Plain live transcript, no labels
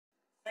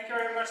Thank you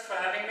very much for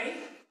having me.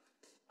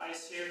 I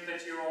assume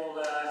that you're all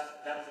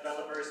web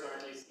developers, or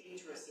at least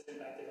interested in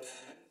web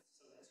development,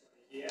 so that's why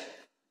you're here.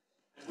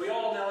 And we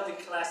all know the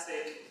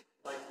classic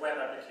web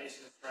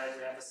applications, right?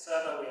 We have a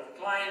server, we have a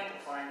client.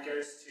 The client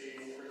goes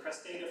to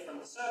request data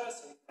from the server,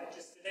 so he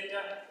fetches the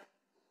data.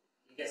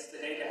 He gets the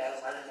data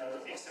as, I don't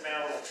know,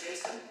 XML or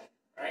JSON,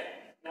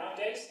 right?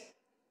 Nowadays.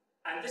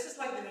 And this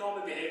is like the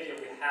normal behavior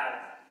we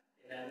have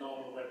in a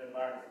normal web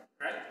environment,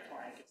 right? The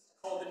client gets to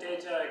call the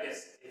data,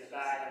 gets the data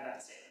back, and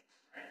that's it,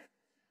 right?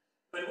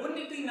 But wouldn't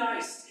it be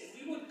nice if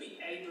we would be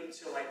able to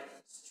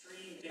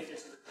stream data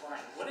to the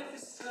client? What if the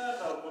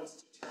server wants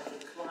to tell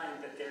the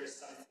client that there is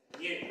something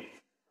new,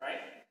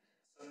 right?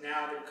 So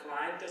now the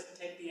client doesn't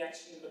take the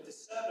action, but the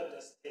server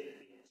does take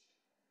the action,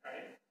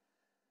 right?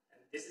 And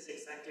this is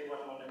exactly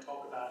what I want to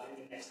talk about in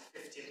the next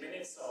 15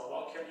 minutes. So I'll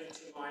welcome you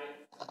to my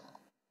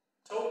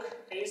talk,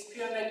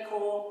 ASP.NET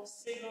Core,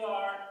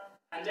 SignalR,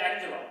 and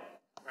Angular,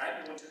 right?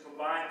 We want to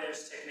combine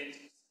those techniques.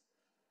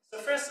 So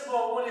first of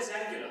all, what is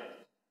Angular?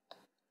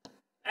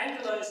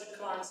 Angular is a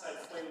client-side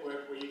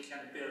framework where you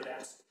can build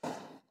apps,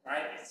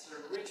 right? It's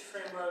a rich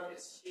framework,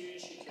 it's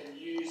huge, you can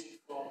use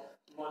it for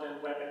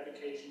modern web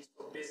applications,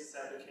 for business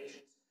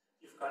applications.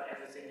 You've got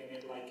everything in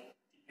it, like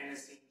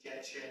dependency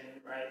injection,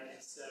 right?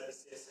 And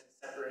services and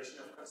separation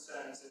of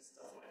concerns and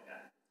stuff like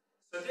that.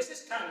 So this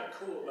is kind of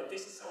cool, but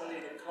this is only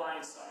the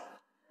client side,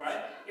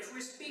 right? If we're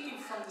speaking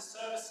from the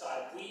server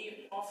side,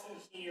 we often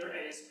hear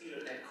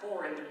ASP.NET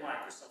Core in the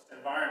Microsoft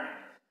environment.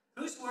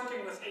 Who's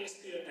working with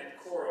ASP.NET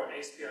Core or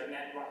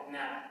ASP.NET right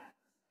now?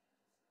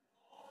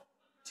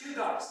 2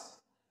 guys.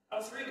 Oh,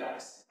 3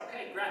 guys.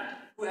 Okay, grand.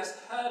 Who has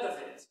heard of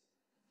it?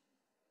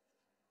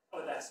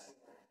 Oh, that's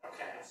more.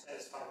 Okay, I'm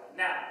satisfied with that.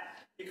 Now,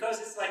 because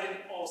it's like an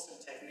awesome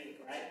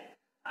technique, right?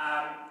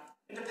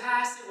 In the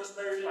past, it was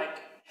very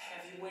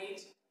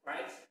heavyweight,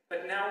 right?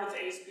 But now with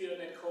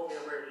ASP.NET Core, we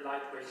are very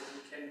lightweight, and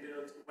we can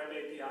build web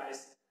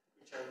APIs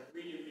which are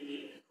really,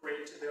 really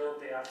great to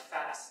build. They are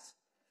fast,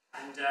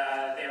 and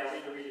they are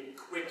really, really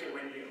quick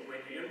when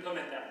you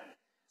implement them.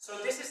 So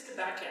this is the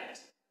back end.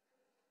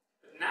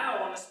 But now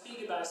I want to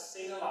speak about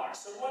SignalR.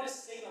 So what is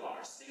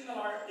SignalR?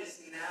 SignalR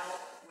is now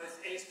with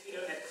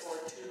ASP.NET Core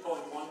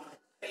 2.1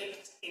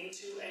 baked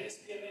into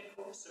ASP.NET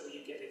Core, so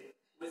you get it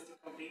with the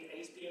complete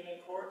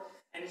ASP.NET Core,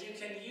 and you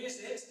can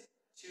use it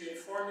to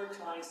inform your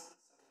clients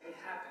something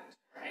happened,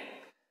 right?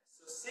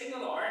 So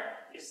SignalR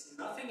is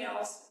nothing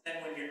else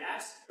than when your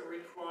apps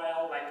require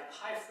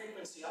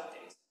high-frequency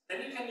updates.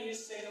 Then you can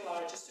use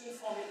SignalR just to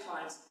inform your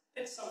clients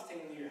that something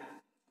new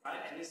happened, right?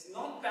 And it's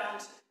not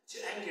bound to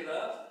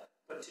Angular,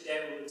 but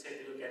today we will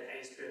take a look at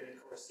ASP.NET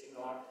Core,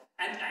 SignalR,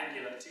 and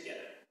Angular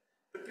together.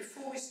 But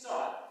before we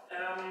start,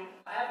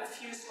 I have a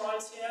few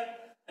slides here,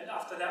 and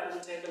after that we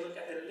will take a look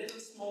at a little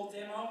small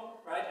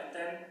demo, right? And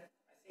then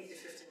I think the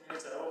 15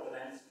 minutes are over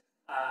then.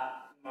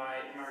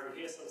 My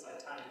rehearsals, I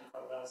timed it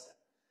quite well, so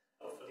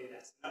hopefully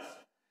that's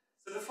enough.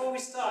 So before we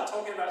start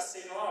talking about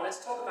SignalR,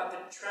 let's talk about the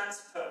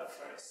transfer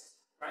first.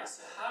 Right,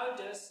 so how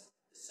does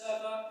the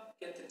server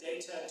get the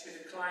data to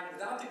the client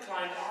without the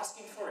client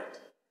asking for it,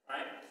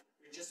 right?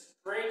 We're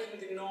just breaking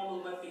the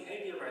normal web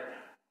behavior right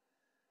now.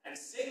 And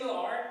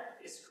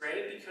SignalR is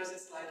great because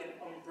it's like an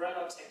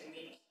umbrella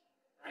technique,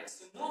 right?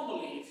 So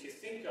normally, if you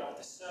think of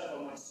the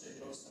server wants to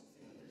invoke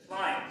something with the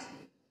client,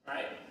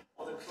 right?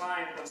 Or the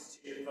client wants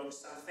to invoke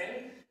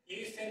something,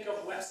 you think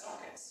of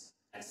WebSockets.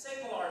 And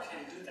SignalR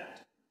can do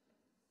that,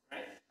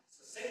 right?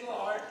 So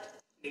SignalR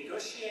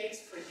negotiates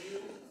for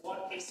you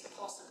what is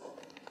possible.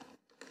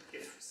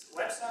 If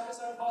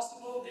WebSockets are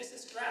possible, this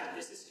is grand,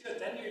 this is good,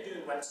 then you're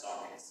doing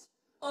WebSockets.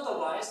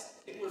 Otherwise,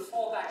 it will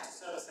fall back to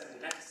servers and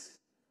events,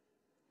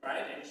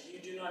 right? And you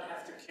do not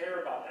have to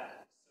care about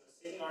that.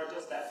 So SignalR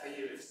does that for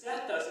you. If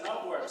that does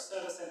not work,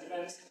 servers and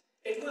events,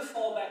 it will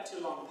fall back to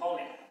long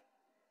polling,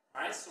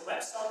 right? So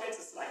WebSockets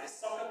is like a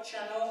socket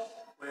channel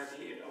where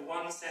the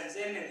one sends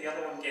in and the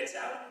other one gets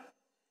out.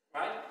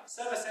 Right?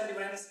 Servers and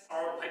events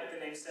are, like the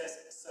name says,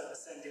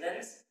 servers and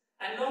events.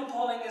 And long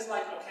polling is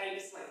like, okay,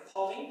 it's like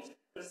polling,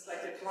 but it's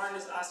like the client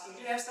is asking,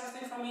 do you have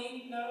something for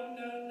me? No,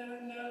 no, no,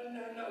 no,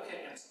 no, no.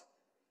 Okay, I'm stopped.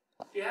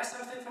 Do you have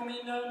something for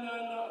me? No, no,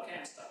 no. Okay,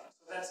 I'm stopped.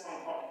 So that's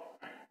long polling,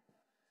 right?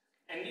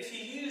 And if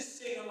you use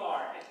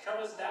SignalR, it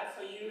covers that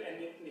for you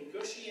and it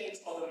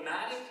negotiates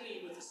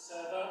automatically with the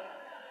server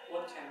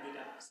what can be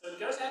done. So it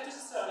goes out to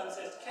the server and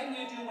says, can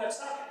you do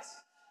WebSockets?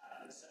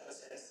 And the server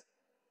says,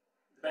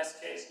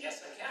 best case,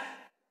 yes, I can.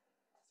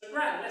 So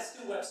grand, let's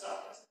do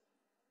WebSockets.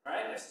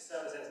 Right? If the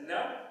server says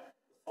no,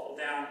 we'll fall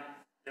down,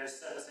 there's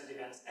servers and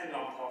events and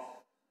long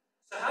polling.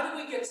 So how do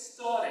we get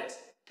started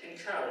in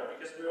code?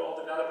 Because we're all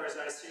developers,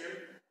 I assume.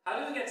 How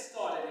do we get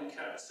started in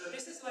code? So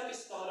this is like a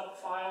startup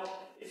file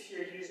if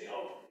you're using,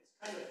 it's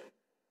kind of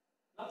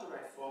not the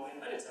right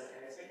format, but it's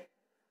okay, I think.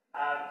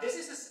 This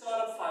is a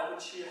startup file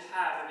which you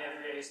have in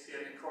every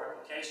ASP.NET Core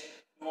application,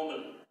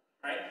 normally,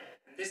 right?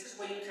 And this is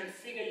where you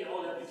configure your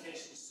whole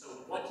application, so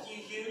what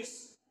you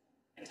use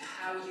and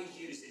how you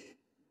use it,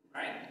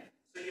 right?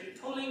 So you're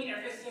pulling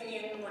everything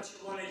in what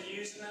you want to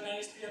use in an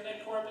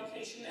ASP.NET Core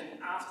application, and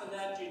after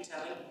that you're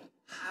telling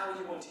how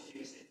you want to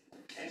use it.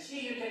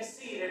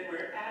 that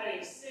we're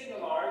adding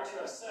SignalR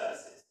to our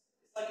services.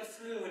 It's like a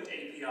fluent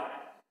API,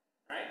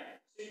 right?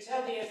 So you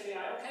tell the API,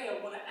 okay, I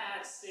want to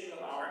add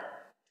SignalR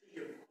to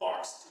your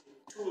box, to your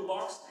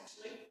toolbox,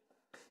 actually.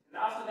 And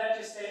after that,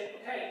 you say,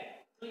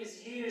 okay,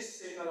 please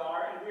use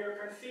SignalR, and we are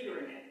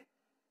configuring it.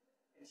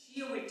 And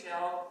here we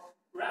tell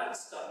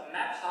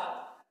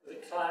routes.mapHub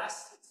with a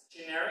class that's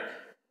generic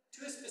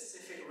to a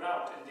specific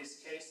route, in this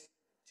case,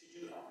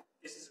 to-do hub.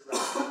 This is a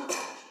route.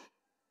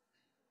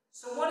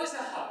 So what is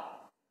a hub?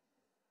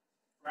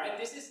 Right?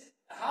 A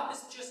hub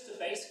is just a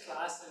base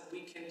class that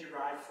we can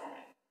derive from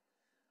it.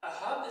 A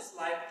hub is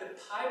like the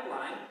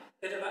pipeline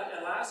that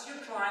allows your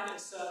client and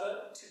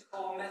server to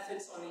call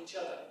methods on each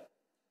other.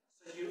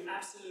 So you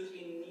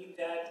absolutely need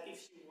that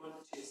if you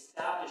want to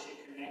establish a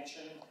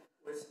connection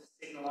with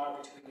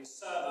SignalR between your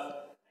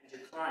server and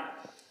your client,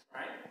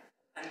 right?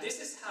 And this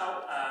is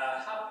how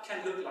a hub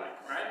can look like,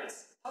 right?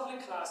 It's a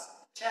public class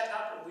chat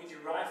hub that we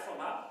derive from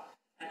hub,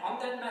 and on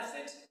that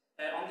method,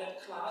 on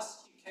that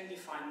class, you can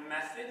define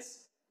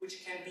methods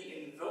which can be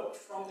invoked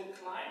from the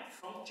client,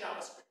 from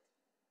JavaScript,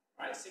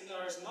 right?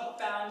 SignalR is not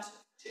bound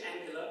to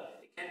Angular.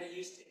 It can be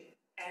used in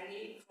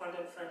any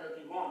front-end framework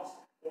you want,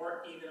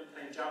 or even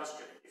plain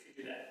JavaScript if you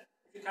do that.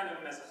 If you're kind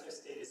of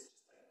masochistic, it's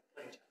just like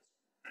plain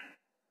JavaScript, right?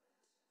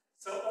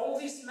 So all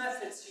these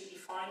methods you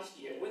define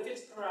here with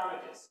its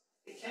parameters,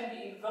 it can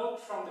be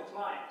invoked from the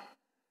client.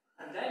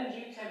 And then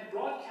you can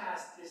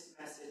broadcast this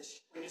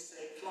message when you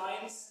say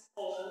clients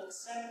all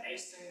send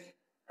async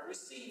or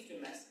receive the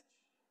message,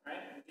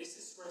 right? And this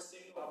is where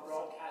SignalR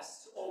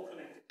broadcasts to all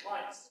connected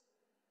clients,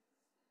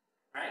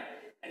 right?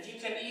 And you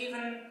can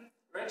even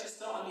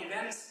register on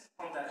events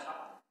on that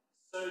hub.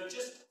 So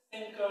just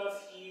think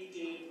of you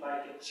did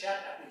like a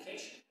chat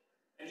application,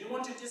 and you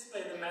want to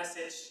display the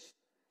message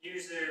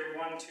user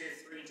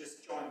 123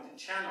 just joined the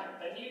channel.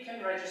 Then you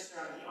can register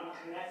on the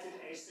unconnected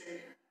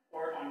async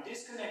or on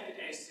disconnected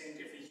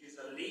async if a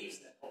user leaves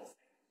that whole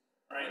thing,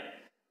 right?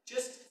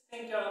 Just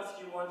think of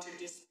you want to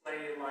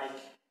display like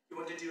you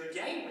want to do a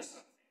game or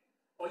something,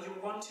 or you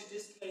want to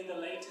display the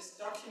latest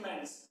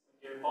documents.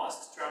 Your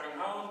boss is driving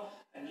home,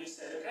 and you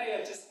said, okay,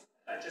 I just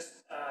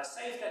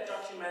save that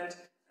document,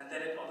 and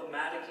then it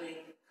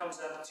automatically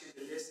comes up to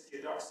the list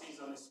your doc sees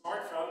on the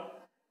smartphone,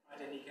 right?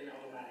 And you can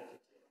automatically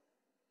click,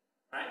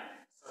 right?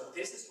 So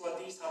this is what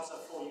these hubs are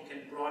for. You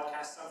can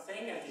broadcast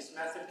something, and this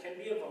method can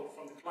be evoked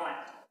from the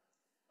client.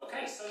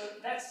 Okay, so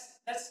that's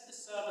the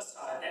server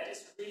side. That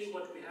is really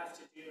what we have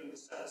to do on the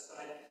server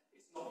side.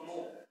 It's not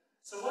more.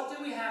 So what do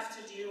we have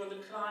to do on the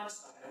client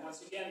side? And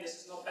once again, this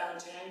is not bound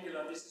to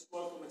Angular. This is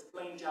working with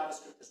plain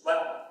JavaScript as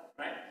well,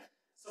 right?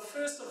 So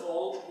first of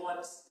all,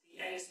 what the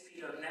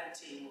ASP.NET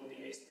team or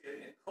the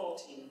ASP.NET Core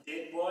team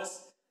did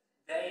was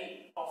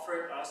they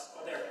offered us,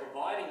 or they're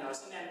providing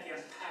us, an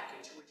NPM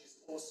package, which is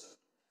awesome.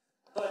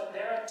 But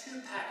there are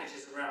two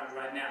packages around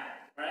right now,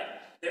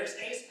 right? There's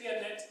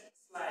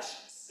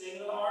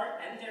ASP.NET/SignalR,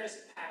 and there's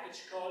a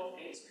package called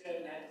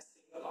ASP.NET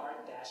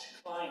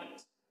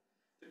SignalR-Client.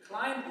 The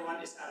client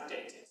one is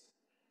outdated,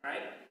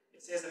 right?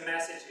 It says a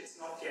message, it's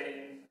not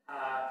getting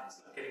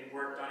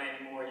worked on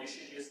anymore. You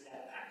should use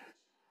that package.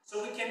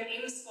 So we can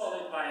install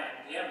it via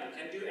npm. We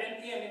can do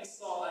npm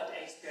install at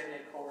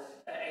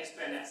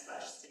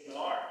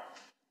ASP.NET/SignalR,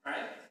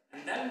 right?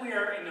 And then we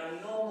are in a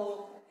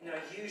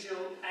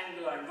usual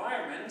Angular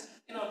environment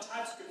in our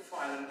TypeScript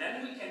file, and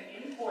then we can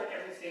import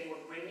everything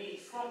what we need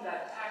from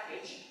that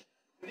package.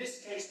 In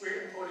this case,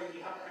 we're importing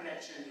the hub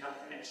connection and the hub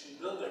connection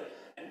builder.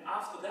 And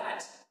after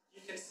that,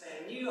 you can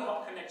say new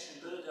hub connection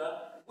builder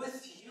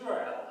with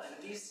URL. And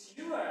this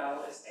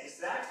URL is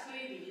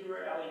exactly the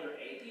URL your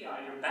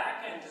API, your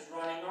backend is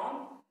running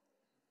on,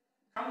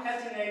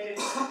 concatenated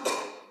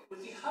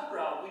with the hub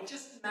route we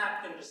just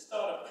mapped in the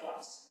startup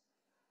class.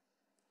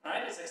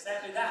 Right? It's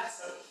exactly that.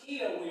 So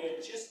here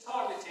we're just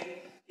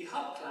targeting the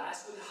hub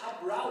class with the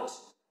hub route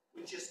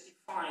we just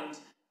defined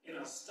in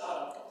our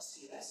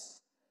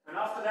startup.cs. And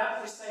after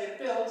that we say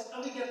build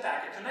and we get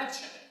back a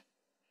connection.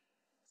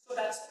 So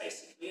that's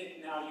basically it.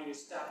 Now you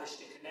establish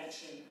the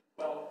connection,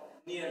 well,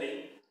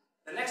 nearly.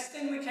 The next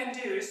thing we can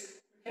do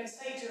is we can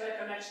say to that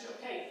connection,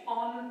 okay,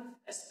 on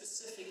a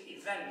specific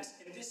event,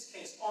 in this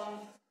case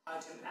on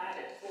item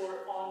added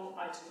or on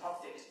item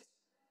updated,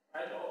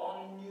 right? Or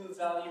on new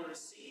value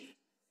received.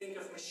 Think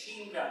of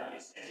machine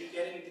values, and you're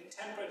getting the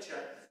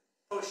temperature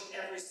pushed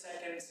every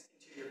second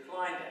into your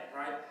client app,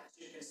 right?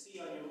 So you can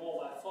see on your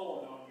mobile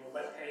phone, on your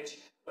web page,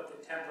 what the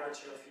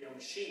temperature of your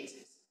machines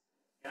is.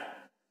 Yeah?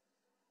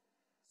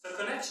 So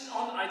connection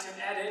on item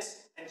added,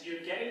 and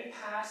you're getting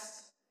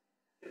past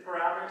the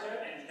parameter,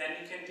 and then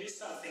you can do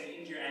something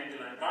in your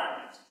Angular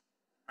environment,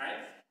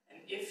 right? And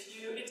if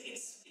you,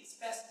 it's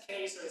best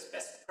case or it's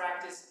best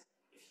practice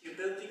if you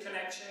build the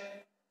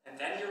connection, and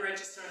then you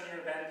register on your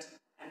event,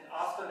 and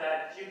after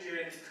that, you're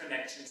doing the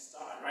connection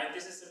start, right?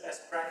 This is the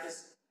best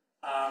practice.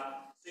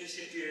 So you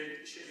should do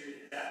it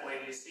that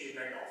way. You see it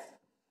very often,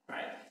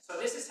 right? So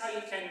this is how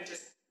you can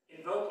just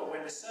invoke, or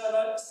when the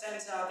server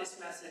sends out this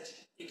message,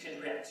 you can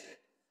react to it.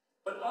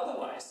 But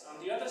otherwise, on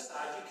the other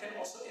side, you can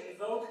also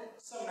invoke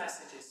some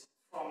messages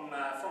from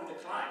the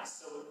client.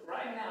 So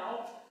right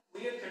now,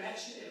 we are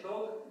connection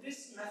invoke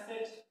this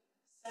method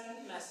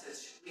send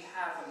message we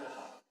have on the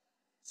hub.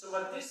 So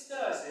what this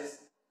does is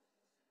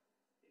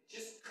it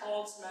just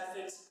calls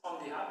methods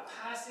on the hub,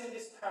 passing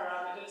these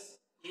parameters,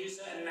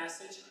 user and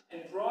message,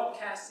 and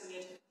broadcasting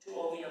it to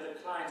all the other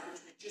clients,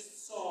 which we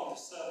just saw on the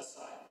server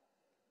side.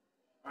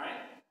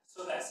 Right?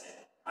 So that's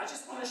it. I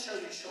just want to show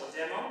you a short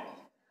demo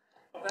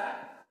of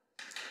that.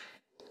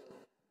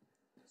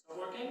 It's not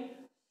working?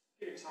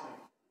 Give it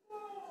time.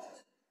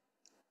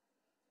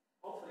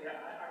 Hopefully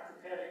I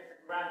prepared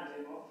a grand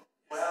demo.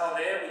 Well,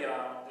 there we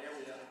are. There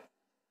we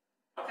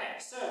are. Okay,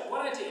 so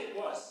what I did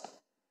was,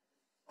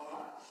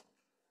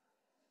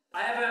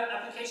 I have an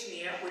application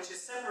here which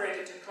is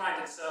separated to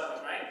client and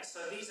server, right? So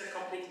these are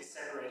completely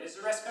separated. There's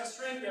a REST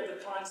constraint. We have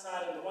the client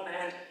side on the one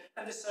hand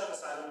and the server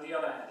side on the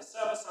other hand. The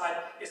server side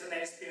is an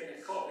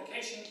ASP.NET Core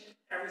application.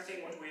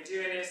 Everything what we're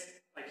doing is,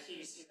 like here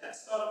you see that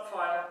startup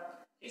file.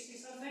 You see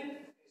something?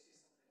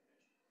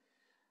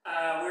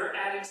 We're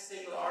adding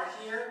SignalR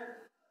here,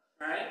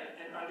 right?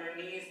 And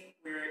underneath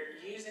we're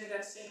using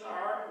that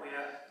SignalR. We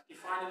are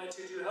defining a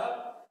to-do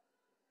hub.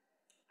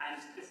 And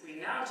if we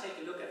now take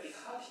a look at the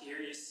hub here,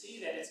 you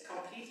see that it's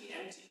completely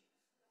empty.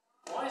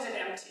 Why is it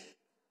empty?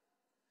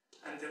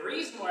 And the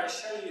reason why I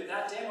show you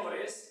that demo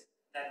is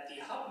that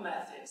the hub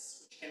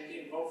methods, which can be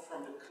invoked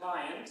from the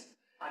client,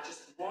 are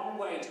just one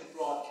way to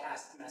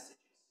broadcast messages.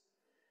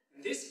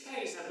 In this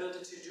case, I built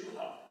a to-do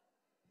hub,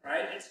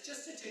 right? It's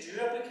just a to-do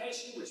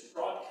application which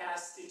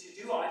broadcasts the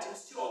to-do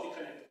items to all the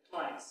connected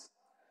clients.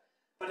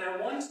 But I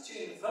want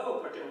to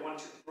invoke, or I want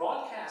to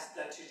broadcast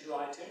that to-do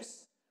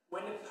items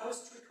when a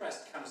post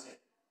request comes in.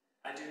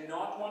 I do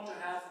not want to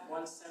have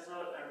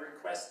a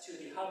request to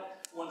the hub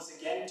once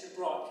again to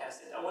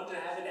broadcast it. I want to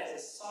have it as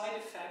a side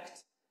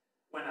effect.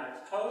 When I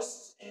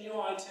post a new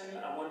item,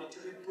 I want it to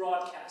be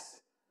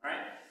broadcasted,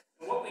 right?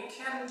 And what we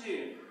can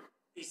do,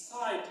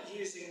 besides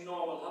using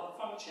normal hub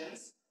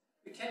functions,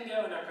 we can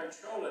go in our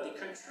controller. The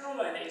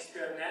controller in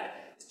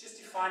ASP.NET is just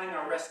defining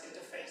our REST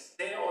interface.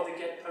 There all the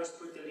get, post,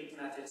 put, delete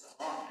methods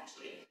are on,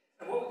 actually.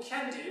 And what we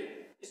can do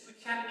is we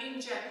can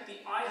inject the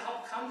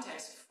iHub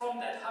context from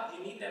that hub.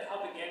 You need that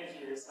hub again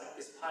here. It's like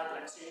this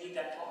pipeline, so you need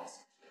that class.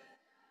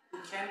 We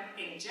can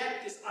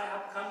inject this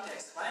iHub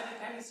context via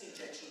dependency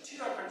injection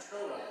to our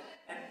controller.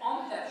 And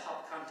on that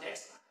hub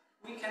context,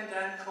 we can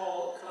then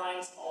call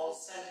clients all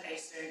send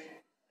async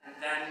and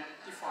then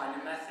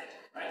define a method.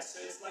 Right? So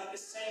it's like the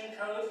same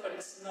code, but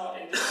it's not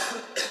in the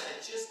hub. I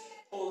just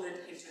pulled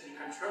it into the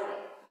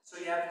controller. So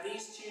you have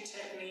these two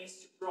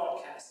techniques to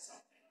broadcast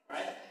something.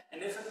 Right?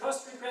 And if a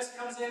post request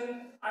comes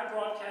in, I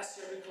broadcast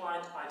to every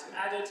client item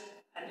added,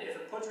 and if a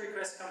put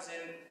request comes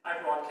in, I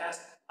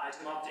broadcast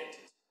item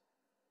updated.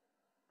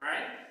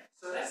 Right?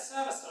 So that's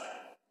server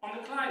side. On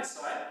the client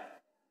side,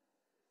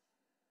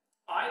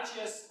 I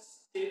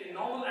just did a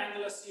normal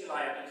Angular CLI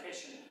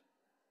application.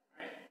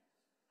 Right?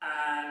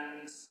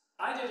 And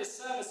I did a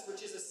service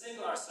which is a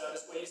SignalR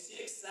service where you see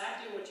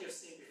exactly what you've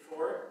seen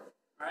before.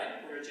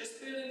 Right? We're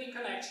just building the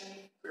connection,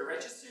 we're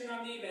registering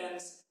on the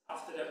events.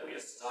 After that, we are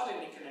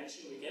starting the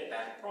connection, we get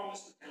back a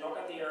promise, we can log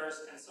out the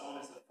errors, and so on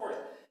and so forth.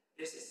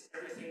 This is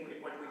everything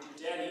what we do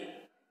daily.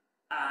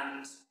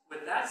 And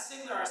with that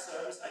SignalR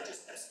service, I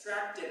just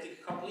abstracted the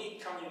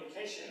complete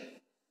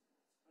communication.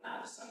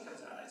 Now the sun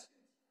comes out. That's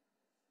good.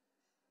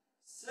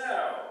 So,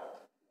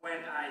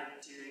 when I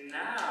do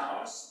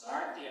now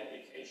start the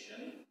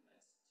application,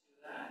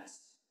 let's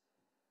do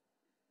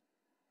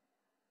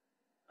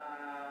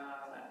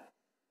that.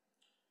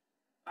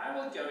 I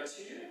will go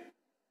to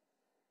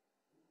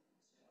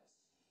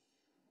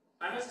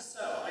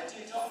so I do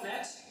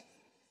 .NET.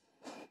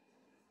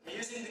 I'm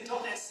using the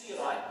 .NET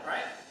CLI,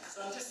 right?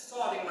 So I'm just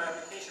starting my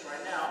application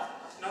right now.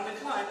 And on the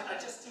client, I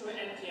just do an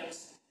npm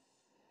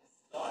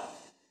start.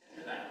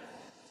 Can do that?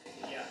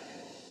 Yeah.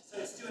 So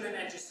it's doing an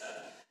ng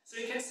server. So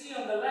you can see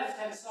on the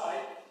left-hand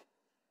side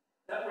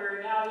that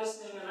we're now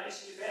listening on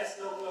HTTPS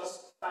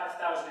localhost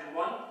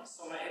 5001.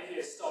 So my API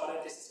is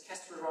started. This is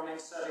Kestrel running,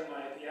 serving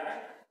my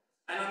API.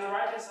 And on the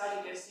right-hand side,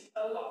 you can see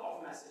a lot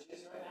of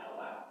messages right now.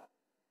 Wow.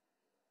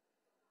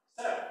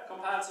 So,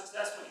 compiled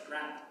successfully,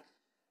 grand.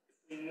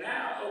 If we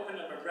now open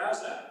up a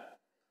browser,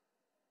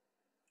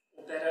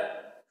 or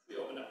better, if we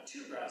open up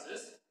two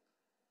browsers,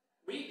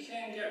 we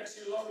can go to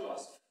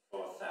localhost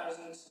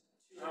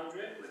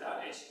 4200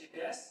 without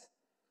HTTPS.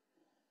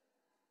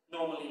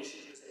 Normally you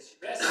should use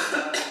HTTPS,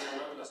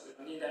 localhost, we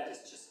don't need that,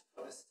 it's just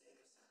for the sake of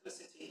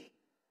simplicity.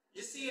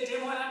 You see a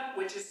demo app,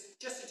 which is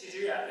just a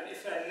to-do app, and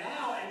if I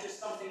now enter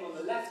something on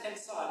the left-hand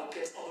side, it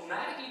gets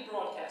automatically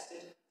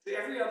broadcasted to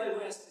every other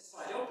REST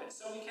side open.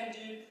 So we can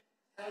do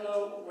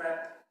hello web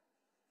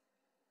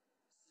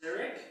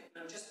Zurich.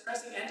 I'm just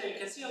pressing enter. You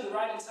can see on the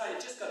right-hand side,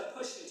 it just got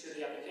pushed into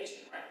the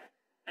application, right?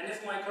 And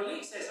if my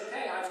colleague says,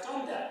 okay, I've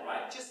done that,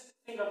 right? Just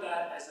think of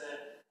that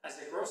as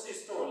a grocery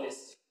store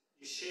list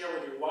you share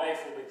with your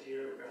wife or with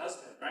your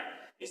husband, right?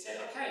 You said,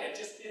 okay, I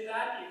just did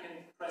that. You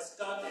can press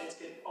done, and it's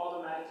getting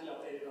automatically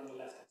updated on the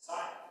left-hand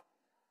side,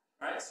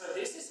 right? So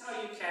this is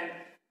how you can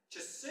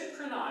just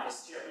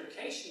synchronize your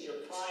application, your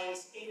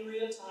clients in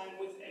real time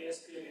with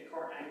ASP.NET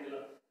Core,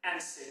 Angular,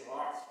 and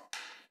SignalR.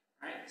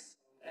 Right?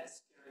 So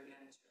let's go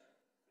again to our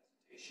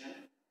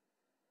presentation.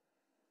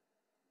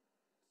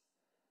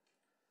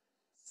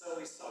 So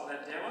we saw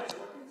that demo. Is it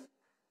working?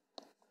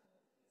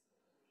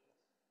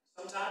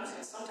 Sometimes,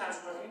 it's sometimes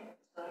working.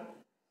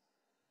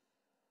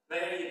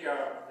 There you go,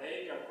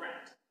 great.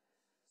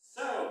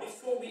 So,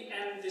 before we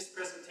end this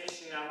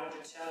presentation, I want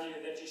to tell you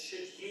that you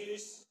should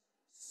use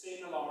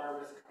SignalR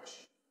with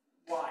caution.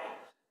 Why?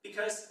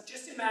 Because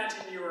just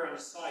imagine you're on a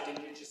site and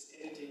you're just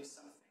editing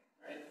something,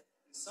 right?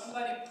 And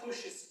somebody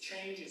pushes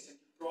changes and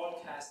you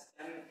broadcast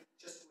them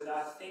just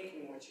without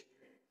thinking what you're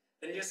doing.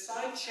 Then your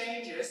site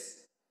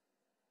changes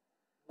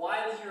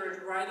while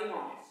you're writing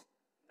on it.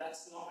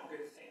 That's not a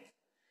good thing.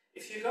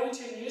 If you go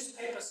to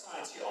newspaper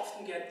sites, you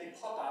often get the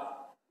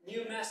pop-up,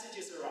 new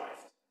messages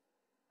arrived.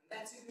 And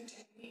that's a good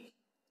technique,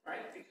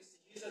 right? Because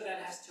the user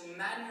then has to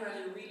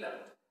manually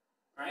reload,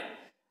 right?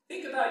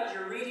 Think about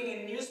you're reading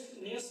a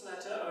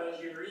newsletter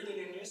or you're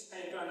reading a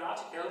newspaper, an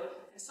article,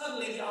 and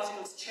suddenly the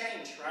articles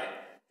change, right?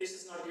 This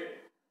is not good.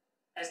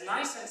 As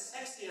nice and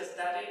sexy as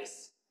that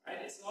is, right?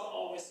 It's not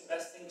always the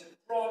best thing to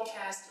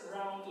broadcast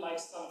around like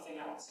something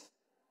else,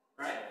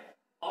 right?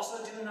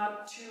 Also, do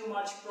not too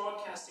much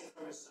broadcasting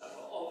from your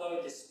server,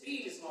 although the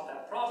speed is not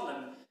that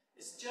problem.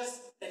 It's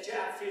just that your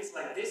app feels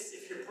like this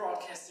if you're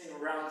broadcasting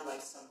around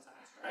like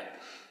sometimes, right?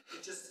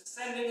 You're just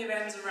sending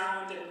events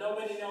around and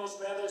nobody knows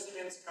where those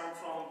events come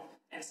from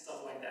and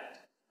stuff like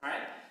that,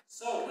 right?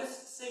 So with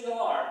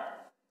SignalR,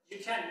 you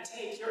can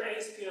take your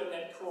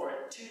ASP.NET Core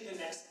to the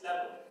next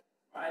level,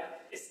 right?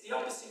 It's the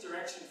opposite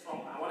direction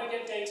from I want to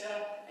get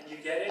data and you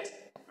get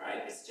it,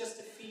 right? It's just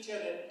a feature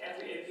that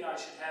every API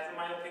should have, in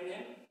my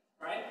opinion.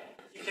 Right?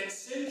 You can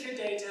sync your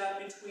data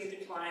between the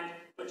client,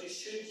 but you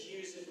should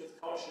use it with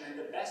caution. And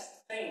the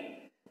best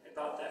thing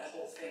about that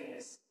whole thing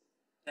is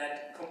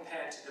that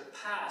compared to the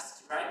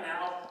past, right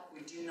now,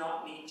 we do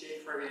not need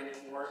jQuery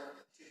anymore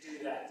to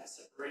do that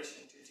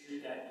separation, to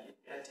do that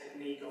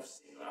technique of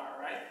SignalR,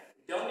 right?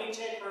 We don't need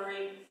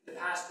jQuery. In the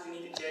past, we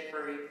needed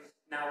jQuery.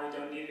 Now we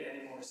don't need it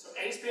anymore. So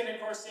ASP.NET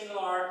Core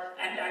SignalR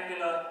and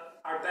Angular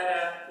are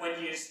better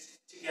when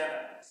used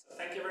together. So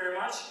thank you very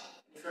much.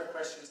 If you have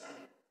questions, I'm here.